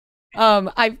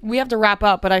We have to wrap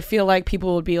up, but I feel like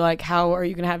people would be like, "How are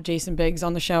you going to have Jason Biggs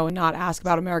on the show and not ask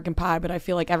about American Pie?" But I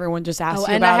feel like everyone just asks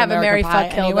you and about I have American a Mary Pie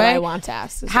Fuck Kill anyway. that I want to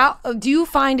ask. How do you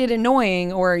find it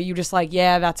annoying, or are you just like,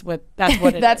 "Yeah, that's what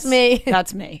it That's is. me.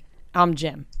 That's me. I'm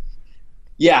Jim."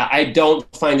 Yeah, I don't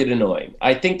find it annoying.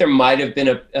 I think there might have been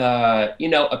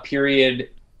a period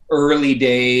early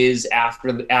days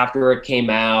after it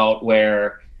came out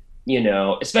where,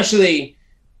 especially,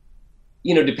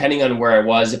 depending on where I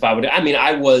was,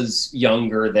 I was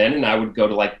younger then, and I would go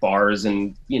to like bars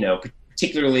and,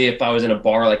 particularly if I was in a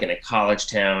bar, like in a college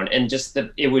town, and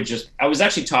I was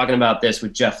actually talking about this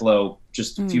with Jeff Lowe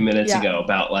just a few minutes ago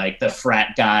about like the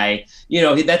frat guy,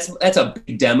 that's a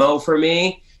big demo for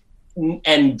me.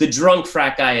 And the drunk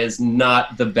frat guy is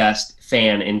not the best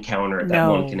fan encounter that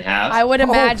one can have. I would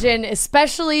imagine,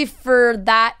 especially for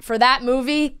that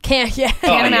movie, can't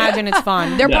imagine it's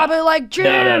fun. They're probably like,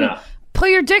 Jim, put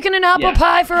your dick in an apple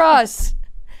pie for us.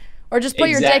 Or just put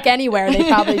your dick anywhere. They'd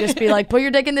probably just be like, put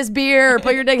your dick in this beer or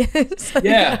put your dick in this.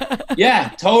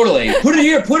 Yeah, totally. Put it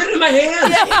here. Put it in my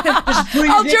hands.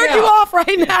 I'll jerk you off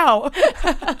right now.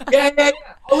 Yeah.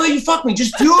 I'll let you fuck me.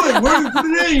 Just do it. Where do you put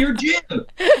it in? You're Jim.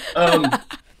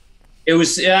 It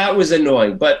was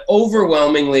annoying. But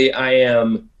overwhelmingly, I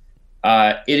am,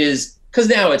 it is, because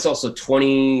now it's also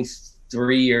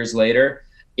 23 years later,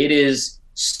 it is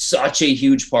such a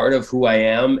huge part of who I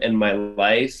am and my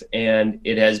life. And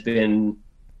the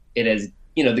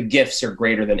gifts are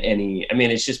greater than any. I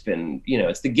mean, it's just been,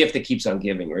 it's the gift that keeps on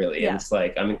giving, really. And it's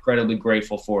like, I'm incredibly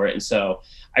grateful for it. And so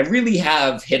I really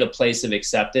have hit a place of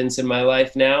acceptance in my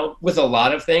life now with a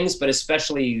lot of things, but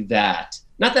especially that.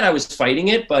 Not that I was fighting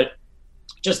it, but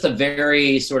just a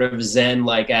very sort of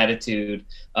Zen-like attitude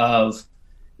of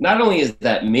not only is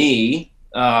that me,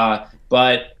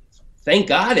 but thank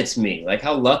God it's me. Like,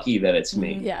 how lucky that it's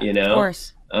me. Yeah, of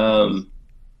course. So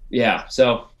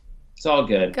it's all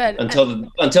good.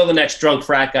 Until the next drunk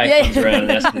frat guy comes around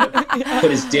and has to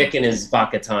put his dick in his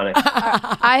vodka tonic.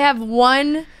 I have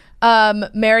one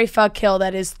Mary Fuck Kill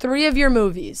that is 3 of your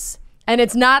movies, and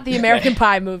it's not the American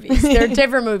Pie movies. They're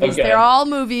different movies. They're all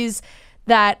movies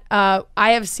that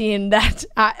I have seen that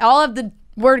all of the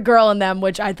word girl in them,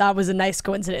 which I thought was a nice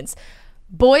coincidence.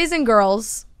 Boys and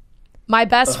Girls, My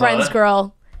Best Friend's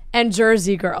Girl, and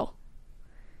Jersey Girl.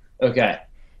 Okay.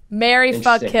 Mary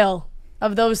Fuck Kill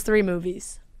of those 3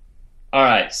 movies. All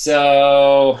right.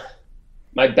 So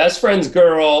My Best Friend's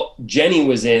Girl, Jenny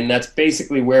was in. That's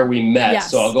basically where we met.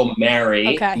 Yes. So I'll go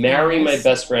marry. Okay. Marry My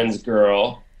Best Friend's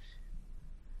Girl.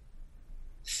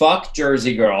 Fuck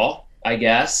Jersey Girl, I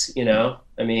guess. Why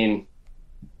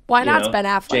not? It's Ben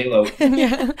Affleck. J-Lo.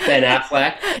 Ben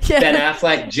Affleck. Yeah. Ben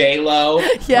Affleck, J-Lo,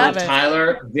 Liv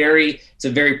Tyler. It's a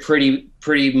very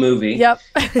pretty movie. Yep.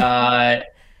 A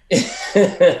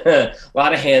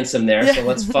lot of handsome there. So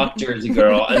let's fuck Jersey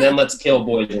Girl and then let's kill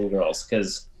Boys and Girls.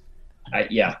 Because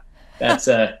that's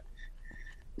I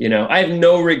have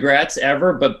no regrets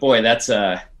ever, but boy, that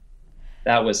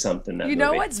was something. That know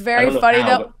movie. what's very funny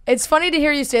though? It's funny to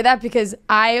hear you say that because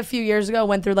I, a few years ago,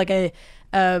 went through like a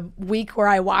week where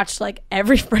I watched like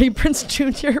every Freddie Prinze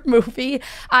Jr. movie.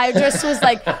 I just was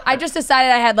like, I just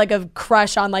decided I had like a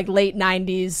crush on like late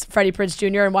 90s Freddie Prinze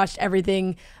Jr. and watched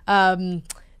everything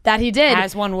that he did.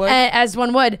 As one would. As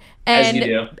one would. And, as you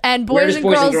do. And Where does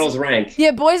Boys and Girls rank?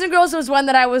 Yeah, Boys and Girls was one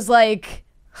that I was like,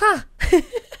 huh.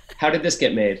 How did this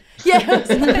get made?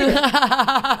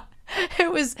 Yeah.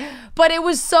 It was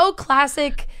so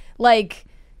classic, like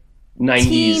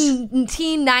 90s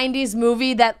teen 90s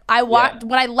movie that I watched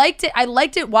when I liked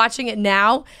it watching it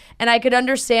now, and I could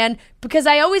understand because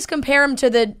I always compare them to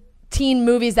the teen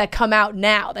movies that come out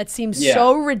now that seem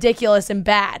so ridiculous and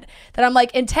bad that I'm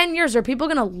like, in 10 years are people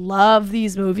gonna love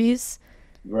these movies?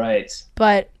 Right.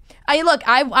 But I'm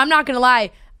not gonna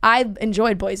lie, I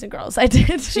enjoyed Boys and Girls. I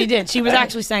did. She did. She was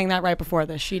actually saying that right before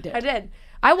this. She did. I did.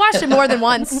 I watched it more than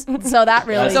once, so that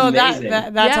really. That's amazing.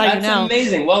 That's how you know. That's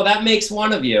amazing. Well, that makes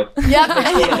one of you. Yep.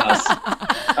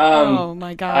 Oh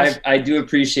my gosh. I do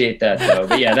appreciate that though.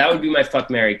 But yeah, that would be my fuck,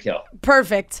 marry, kill.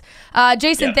 Perfect.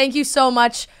 Jason, thank you so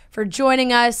much for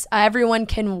joining us. Everyone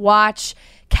can watch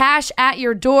Cash at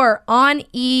Your Door on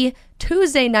E!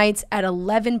 Tuesday nights at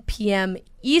 11 p.m.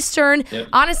 Eastern. Yep.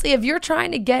 Honestly, if you're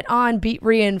trying to get on Beat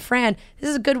Rhea and Fran, this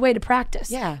is a good way to practice.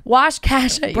 Yeah. Watch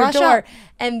Cash at Your Door,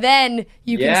 and then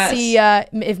you can see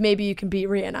if maybe you can beat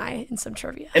Rhea and I in some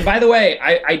trivia. And by the way,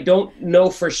 I don't know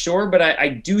for sure, but I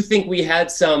do think we had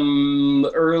some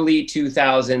early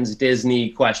 2000s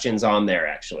Disney questions on there,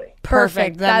 actually.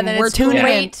 Perfect. Then we're tuning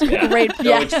in. Great.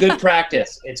 So it's good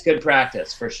practice. It's good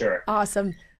practice for sure.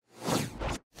 Awesome.